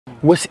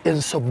wasu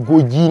 'yan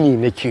sabgogi ne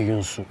nake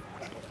yin su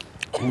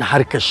na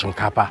harkar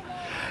shinkafa.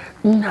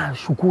 Ina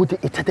shigo da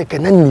ita daga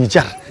nan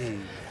Nijar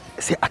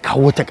sai a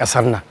kawo ta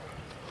ƙasar nan.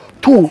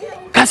 To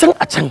ka san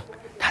a can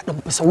ta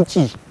ɗan fi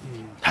sauƙi.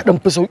 Ta ɗan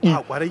fi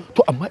sauƙi.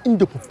 To amma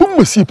inda babban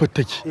masifar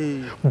take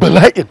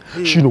bala'in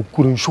shine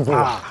gurin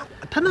shigowa.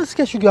 Ta nan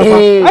suke shigowa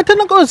ba. Ai ta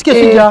nan kawai suke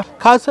shigowa.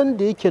 Ka san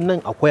da yake nan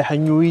akwai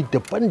hanyoyi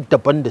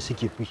daban-daban da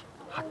suke fi.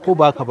 Ko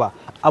ba ka ba,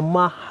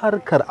 amma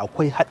harkar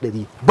akwai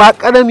haɗari ba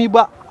ƙarami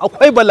ba,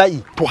 akwai bala'i.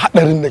 To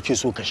haɗarin nake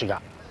so ka shiga.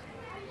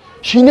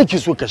 Shi nake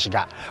so ka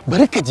shiga.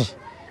 Bari ka ji.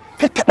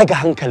 Kar ka ɗaga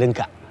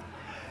hankalinka.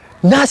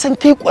 Na san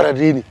kai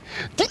ƙwararre ne.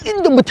 Duk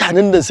inda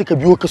mutanen nan suka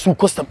biyo ka su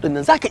custom ɗin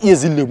nan zaka iya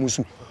zille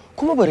musu.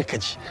 Kuma bari ka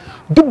ji.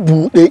 Duk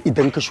buhu ɗaya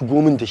idan ka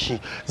shigo min da shi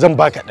zan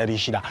baka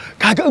 600.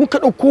 Kaga in ka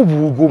ɗauko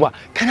buhu 10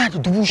 kana da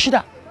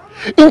 6,000.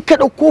 In ka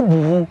ɗauko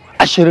buhu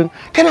 20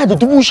 kana da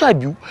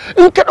 12,000.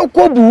 In ka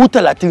ɗauko buhu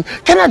 30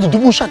 kana da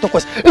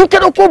 18,000. In ka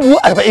ɗauko buhu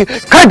 40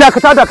 kai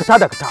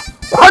dakata.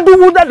 Kwa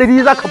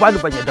 100 za ka bani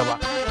ban yadda ba.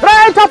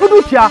 Ra'ayin ta fi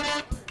dukiya.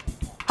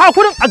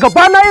 Hakurin a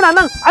gabana yana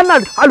nan ana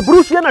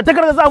alburushi yana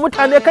tagargaza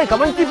mutane kai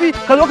kaman kifi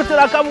ka zo ka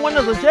tira ka mun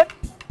wannan zance.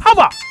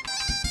 Haba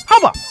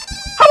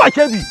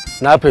kebi.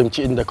 Na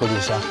fahimci inda ka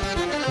dosa.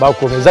 Ba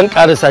komai zan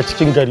karasa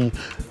cikin gari.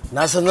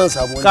 Na san zan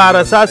samu wani.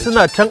 Karasa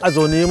suna can a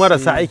zaune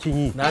marasa aikin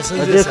yi. Na san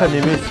je ka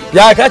neme.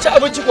 Ya ka ci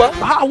abinci kuwa?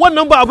 Ha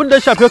wannan ba abin da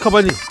ya shafe ka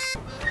bane.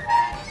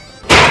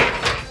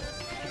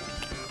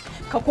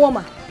 Ka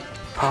koma.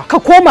 Ka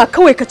koma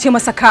kawai ka ce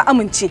masa ka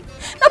amince.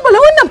 Dan bala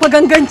wannan fa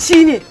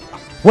ganganci ne.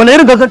 Wani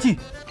irin ganganci?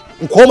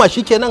 In koma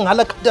shikenan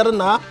halakar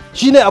na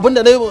shine abin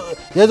da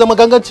ya zama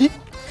ganganci?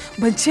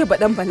 Ban ce ba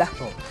dan bala.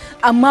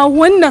 Amma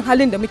wannan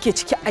halin da muke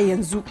ciki a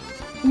yanzu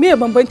me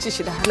bambanci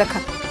shi da halaka?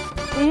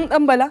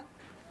 Dan bala.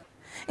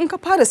 In ka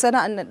fara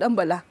sana'an nan dan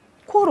bala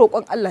ko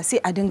roƙon Allah sai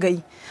a dinga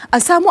yi. A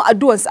samu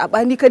addu'an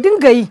sabani ka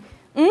dinga yi.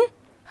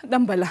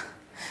 Dan bala.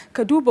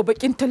 Ka duba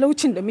bakin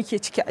talaucin da muke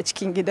ciki a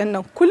cikin gidan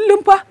nan.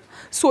 Kullum fa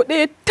so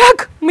ɗaya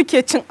tak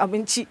muke cin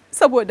abinci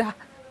saboda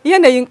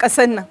yanayin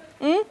ƙasar nan.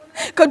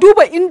 Ka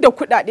duba inda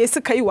kuɗaɗe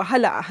suka yi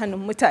wahala a hannun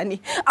mutane,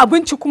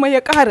 abinci kuma ya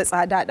ƙara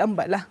tsada ɗan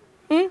bala.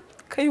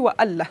 Kai wa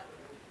Allah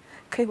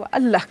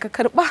ka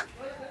karɓa.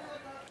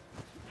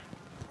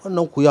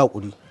 Wannan ku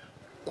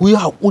yi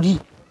haƙuri,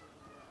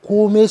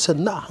 komai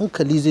sannan a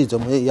hankali zai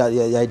zama ya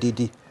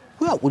daidai.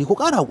 Ku yi haƙuri, ku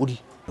ƙara haƙuri.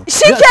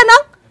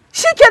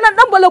 Shikenan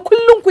ɗan bala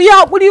kullum ku yi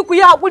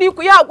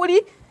haƙuri.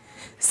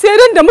 Sai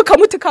ran da muka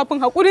mutu kafin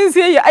haƙurin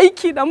zai yi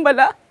aiki ɗan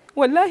bala.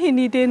 Wallahi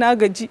ni dai na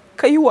gaji,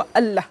 ka yi wa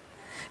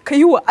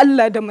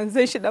Allah da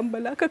manzon shi dan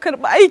bala ka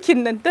karba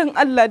aikin nan dan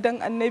Allah dan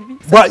annabi.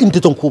 Ba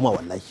inda zan koma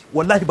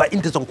wallahi ba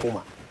inda zan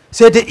koma.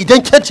 Sai dai idan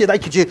ke ce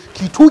zaki je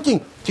ki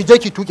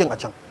tukin a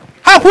can.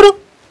 Ha kurin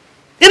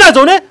ina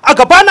zaune a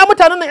gaba na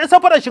mutanen nan yan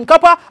safarar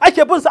shinkafa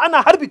ake bin su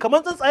ana harbi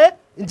kamar tsuntsaye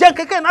in je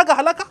kai na ga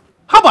halaka.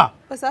 Haba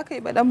ba za ka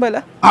yi ba dan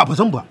bala. A ba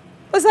zan ba.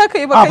 Ba za ka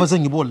yi ba. Ba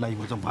zan yi ba wallahi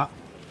ba zan ba.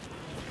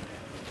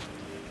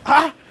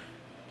 Ha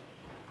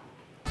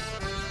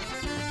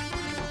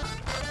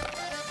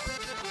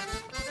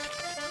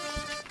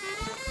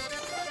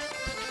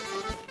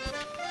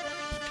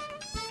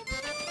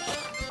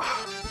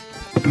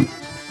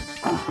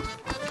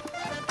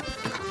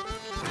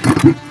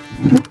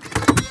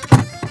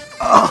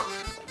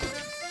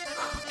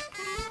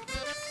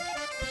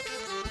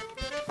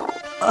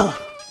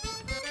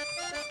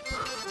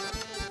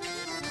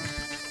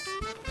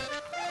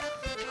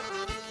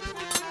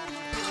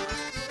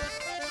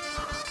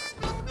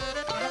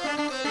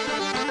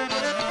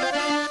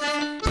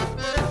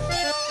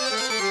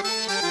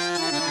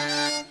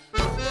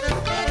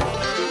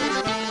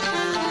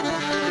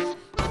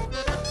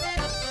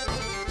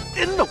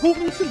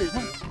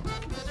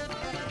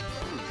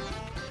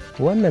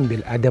wannan bil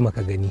adama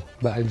ka gani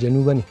ba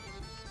aljanu ba ne.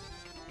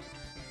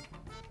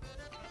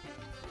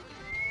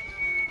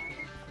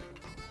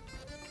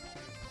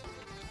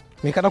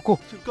 Me ka ɗauko?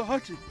 Shinkafa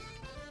ce.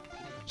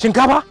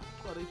 Shinkafa?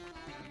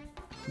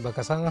 Ba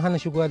ka san hana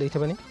shigowa da ita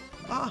ba ne?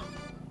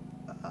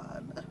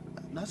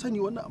 Na sani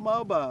wannan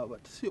amma ba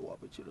ta sayowa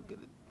ba ce daga.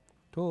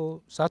 To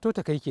sato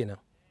ta kai kenan.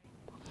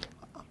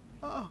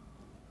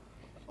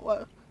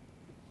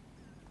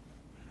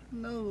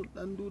 Nan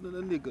ɗan duna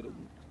nan ne garin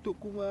to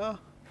kuma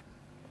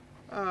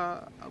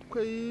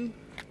akwai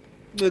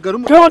mai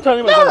garin kai wata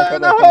ne magana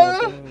kada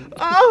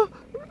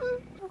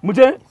mu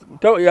je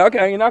ya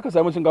aka yi na ka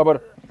samu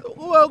shinkafar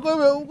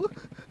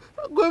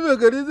akwai mai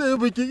gari zai yi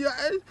biki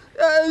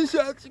ya'yan shi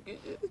a ciki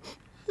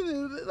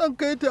zan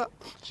kai ta.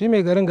 Shi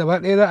mai garin gaba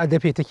ɗaya za a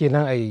dafe ta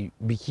kenan a yi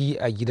biki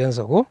a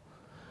gidansa ko?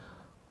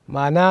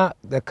 Ma'ana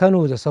da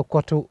Kano da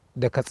Sokoto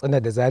da Katsina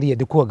da Zaria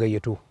duk kuwa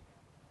gayyato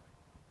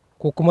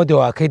ko kuma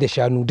dawakai da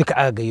shanu duka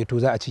aka gayyato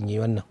za a cinye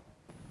wannan.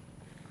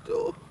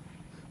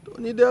 To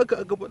ni da haka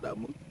aka faɗa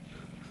mun.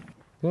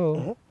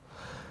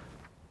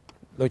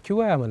 Ɗauki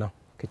waya mana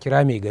ka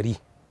kira mai gari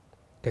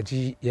ka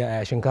ji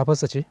yaya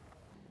shinkafarsa ce?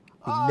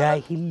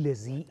 Billahi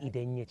lazi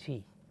idan ya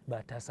ce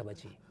ba tasa ba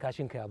ce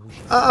kashin ka ya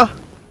bushe. A'a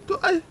to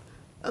an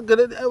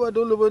gane da ai ba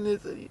dole ba ne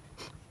tsari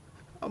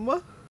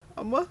amma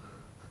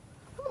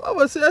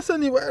ba sai ya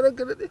sani ba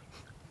ranka dade.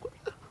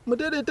 Mu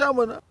daidaita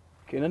mana.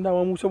 Kenan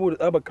dama mu saboda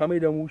tsabar kamai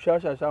da mu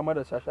shashasha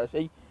marasa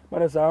shashai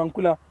marasa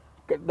hankula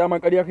dama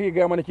ƙarya kake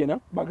gaya mana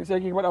kenan ba ka sai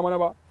kake faɗa mana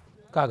ba.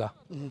 Kaga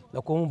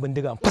da kuma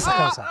bindiga fasa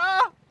kansa.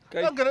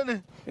 Kai ranka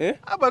dade.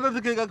 Ba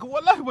da kai ga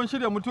wallahi ban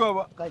shirya mutuwa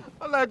ba.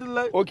 Wallahi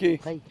dillahi. Okay.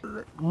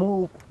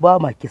 Mu ba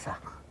ma kisa.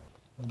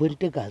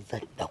 Bindiga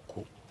zan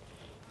dauko.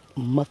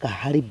 Maka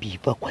harbi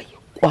 7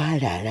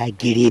 kwarara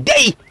gire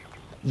dai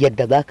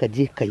yadda zaka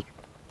je kai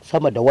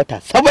sama da wata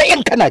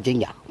 70 kana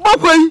jinya.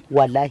 7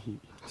 wallahi.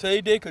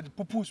 Sai dai ka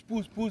pus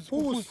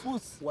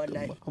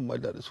wallahi.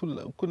 Muhammad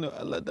Rasulullah kuna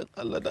Allah dan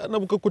Allah da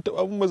annabi ka ku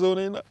taba mun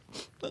mazaunai na.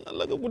 Dan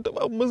Allah ka ku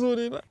taba mun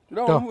mazaunai na.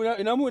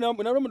 Ina mu da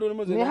wani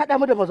mazaunai. Me hada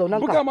mu da mazaunan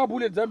ka? Buga ma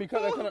bullet zami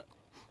kaza kana.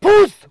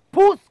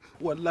 Pus.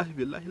 Wallahi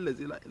billahi la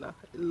ilaha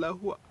illa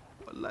huwa.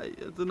 Wallahi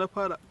yanzu na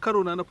fara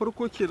karo na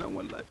farko kenan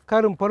wallahi.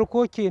 Karin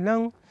farko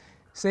kenan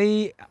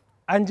sai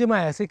an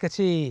jima ya sai ka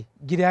ce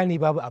gida ne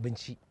babu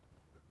abinci.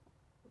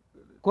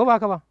 Ko ba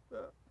ka ba?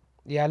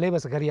 Iyalai ba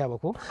su karya ba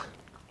ko?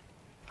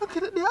 Haka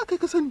daɗe aka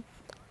ka sani.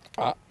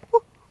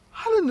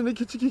 Halin da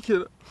nake ciki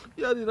kenan.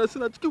 Iyali na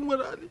suna cikin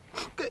wani hali.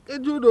 Kai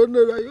jo da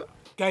wannan rayuwa.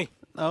 Kai.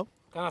 Na'am.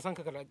 Kana son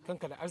kanka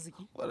da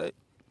arziki? Kwarai.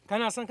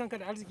 Kana son kanka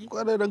da arziki?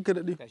 Kwarai ranka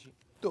daɗe.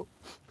 To.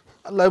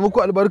 Allah ya muku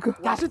albarka.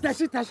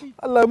 Tashi.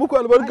 Allah ya muku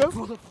albarka.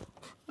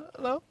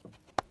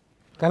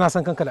 Kana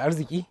son kanka da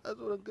arziki?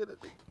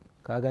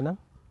 Ka ga nan?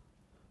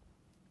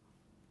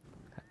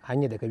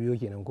 Hanya da ka biyo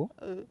kenan ko?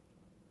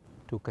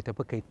 To ka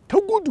tafi kai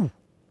ta gudu.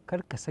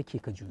 Kar ka sake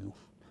ka juyo.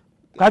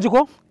 Ka ji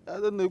ko? Ya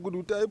zan na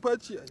gudu ta yi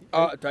faci.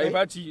 Ta yi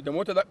faci da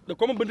mota da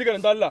kuma bindigar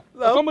da Allah.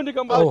 Da kuma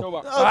bindigar ba kyau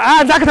ba.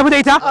 Za ka tafi da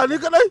ita? Ni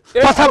kadai.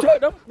 Fice.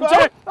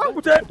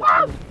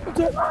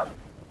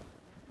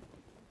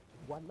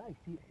 Wallahi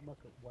sai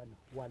maka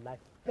wallahi.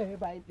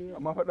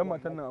 Amma faɗan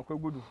matan nan akwai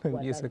gudu.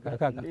 Yes,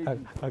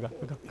 kaga.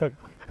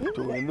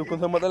 To yanzu kun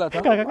san matsala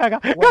ta?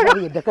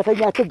 Wallahi yadda ka san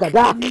ya ci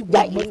gada.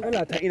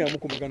 Matsala ta ina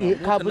muku magana.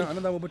 Sannan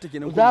anan zamu bata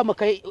kenan. Za mu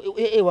kai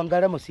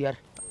wangare mu siyar.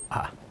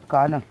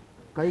 Ka nan.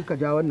 Kai ka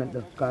ja wannan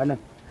din. Ka nan.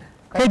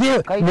 Kai dai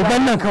mu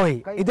ban nan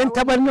kawai. Idan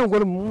ta bar nan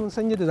gurin mun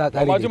san yadda za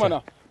ka kare. Ba ji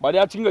mana. Ba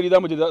dai cikin gari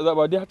zamu je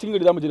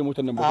da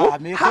motar nan ba ko?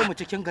 Me kai mu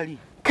cikin gari.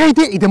 Kai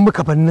dai idan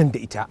muka bar nan da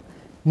ita.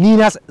 Ni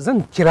na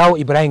zan kirawo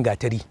Ibrahim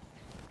Gatari.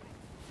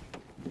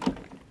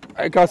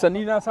 Ai ka san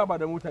ni na saba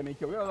da mota mai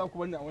kyau. Yau za ku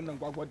bani a wannan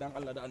gwagwar dan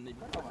Allah da Annabi.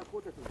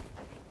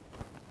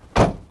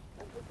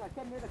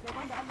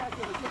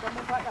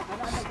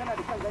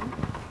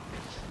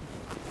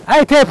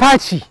 Ai ta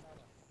faci.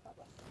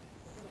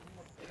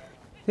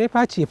 Sai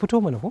faci ya fito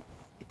mana ko?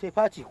 Ta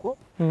faci ko?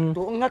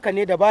 To in haka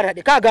ne dabara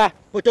da kaga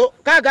fito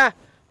kaga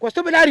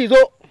Kwastoma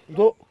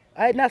zo.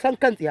 Ai na san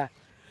kan tsiya.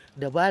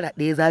 Dabara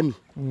ɗaya zami.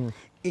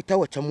 Ita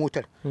wacce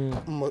motar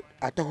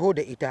a taho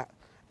da ita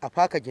a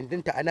faka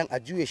gindinta a nan a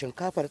juye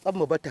shinkafar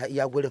tsamma ba ta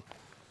iya gurin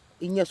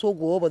in ya so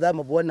gowa ba za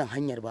mu bi wannan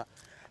hanyar ba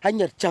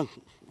hanyar can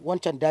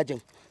wancan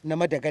dajin na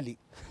Madagali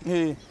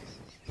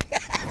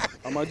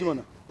amma ji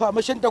mana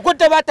permission da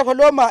gudda ba ta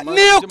faloma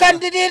new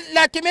candidate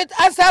lakimit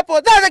an safo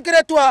za ka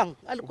kira tuwan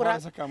alkura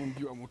saka mun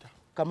biyu a mota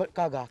kamar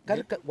kaga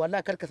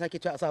wallahi karka sake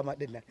ci a sama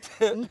din nan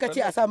in ka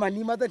ce a sama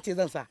ni ma zan ce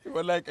zan sa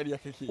wallahi ƙarya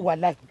kake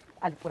wallahi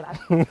alkura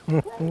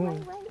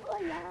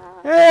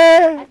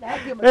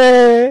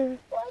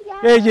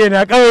ke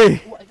na kawai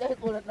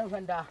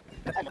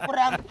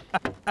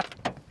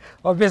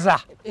officer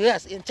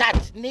yes in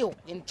charge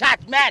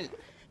man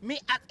me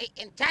as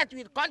in charge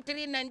with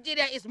country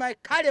Nigeria is my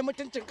kare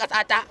mutuncin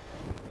kasata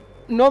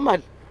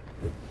normal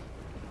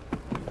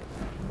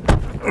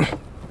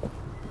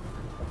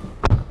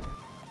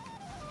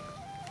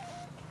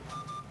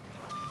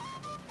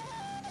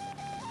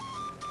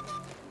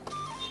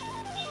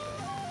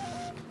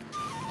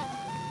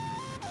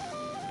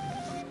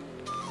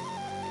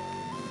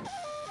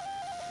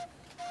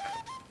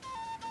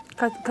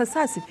ka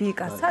sa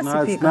sifika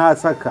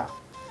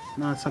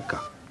na saka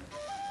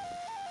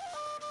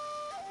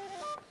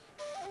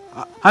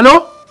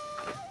Hello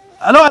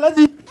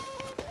Alhaji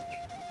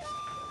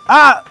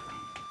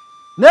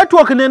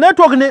network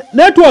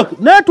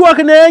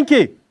ne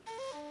yanke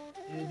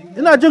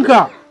ina jin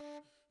ka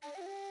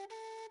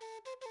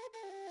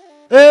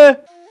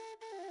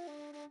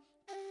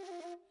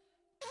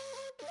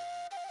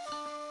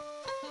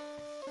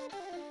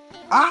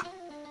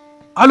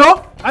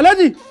Hello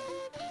Alhaji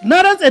na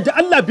rantse da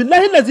Allah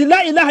billahi lazi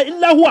la ilaha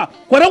illa huwa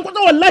kwaran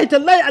kwatsa wallahi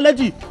tallahi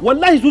Alhaji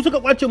wallahi su suka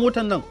kwace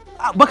motar nan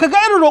baka ga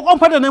irin roƙon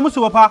fa da nayi musu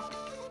ba fa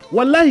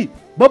wallahi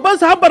babban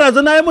sa har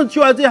barazana ya mun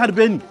cewa zai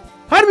harbe ni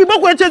harbi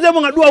bako yace zai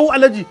mun haduwa hu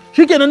Alhaji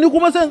shikenan ni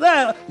kuma sai in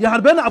tsaya ya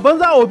harbe ni a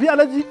banza a wofi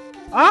Alhaji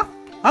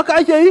haka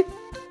ake yi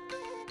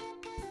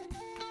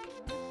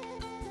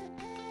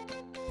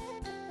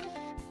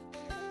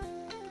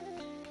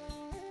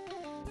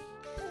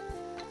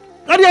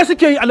ƙarya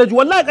suke yi Alhaji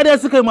wallahi ƙarya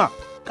suka yi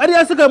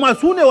ma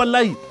su ne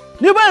wallahi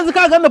ni ba yanzu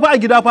ka ganna fa a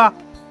gida fa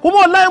kuma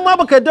wallahi ma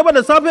baka yadda ba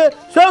da safe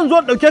sai in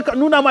zo dauke ka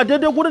nuna ma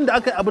daidai gurin da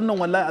aka yi abin nan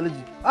wallahi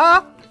Alhaji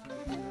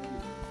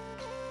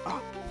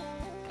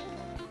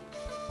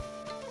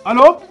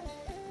Alo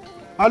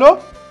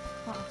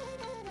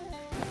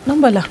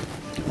Dan Bala.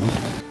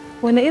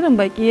 Wani irin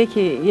baki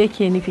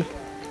yake nufi?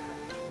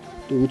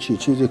 Da wuce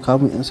ce zai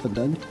kawo 'yan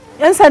sanda ne?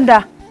 'Yan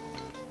sanda?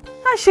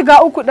 Na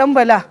shiga uku Dan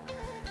Bala.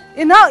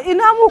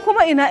 Ina mu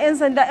kuma ina 'yan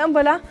sanda 'yan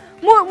Bala?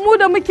 Mu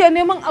da muke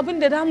neman abin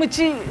da damu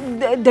ci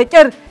da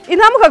kyar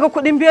ina muka ga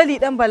kuɗin beli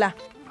Dan Bala?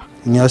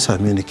 In ya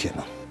same ni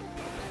kenan.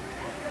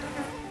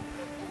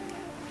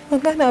 Ban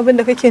gane abin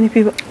da kake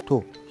nufi ba.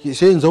 To,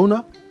 sai in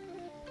zauna?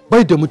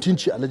 Bai da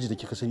mutunci Alhaji da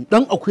kika sani,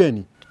 dan akuya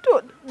ne.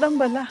 To, Dan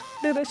Bala,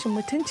 duk rashin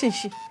mutuncin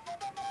shi.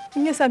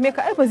 In ya same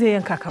ka ai ba zai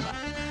yanka ka ba.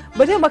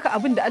 Ba zai maka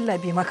abin da Allah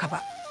bai maka ba.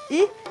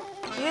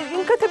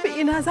 In ka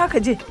tafi ina za ka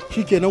je?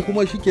 Shikenan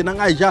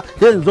Aisha,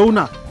 sai in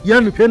zauna ya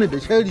nufe ni da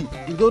sharri,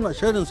 in zauna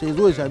sharrin sai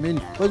zo ya same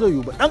ni. Ba zai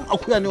yiwu ba. Dan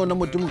akuya ne wannan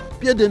mutumin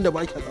fiye da yadda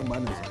ba ki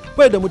tsammanin sa.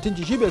 Bai da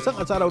mutunci, shi bai san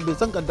asara ba, bai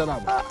san kaddara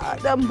ba. A'a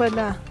Dan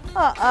Bala.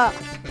 A'a.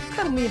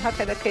 Kar mu yi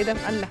haka da kai dan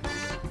Allah.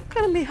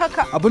 Kar mu yi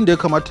haka. Abin da ya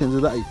kamata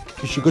yanzu za a yi,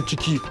 ki shiga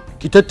ciki,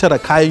 ki tattara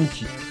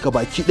kayanki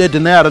baki ɗaya da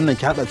na yaran nan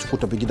ki haɗa su ku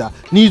tafi gida.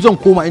 Ni zan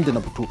koma inda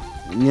na fito.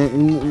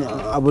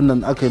 Abin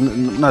nan aka yi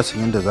na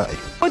san yadda za a yi.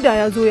 Koda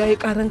ya zo ya yi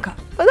ƙaranka.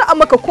 Ba za a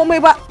maka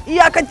komai ba.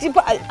 Iyakaci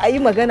fa a yi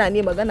magana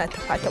ne magana ta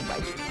fatan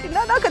baki.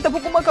 Ina za ka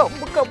tafi kuma ka.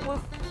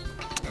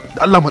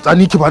 Da Allah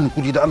matsani ki bani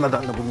kuɗi da Allah da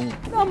Allah.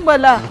 Dan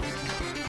Bala.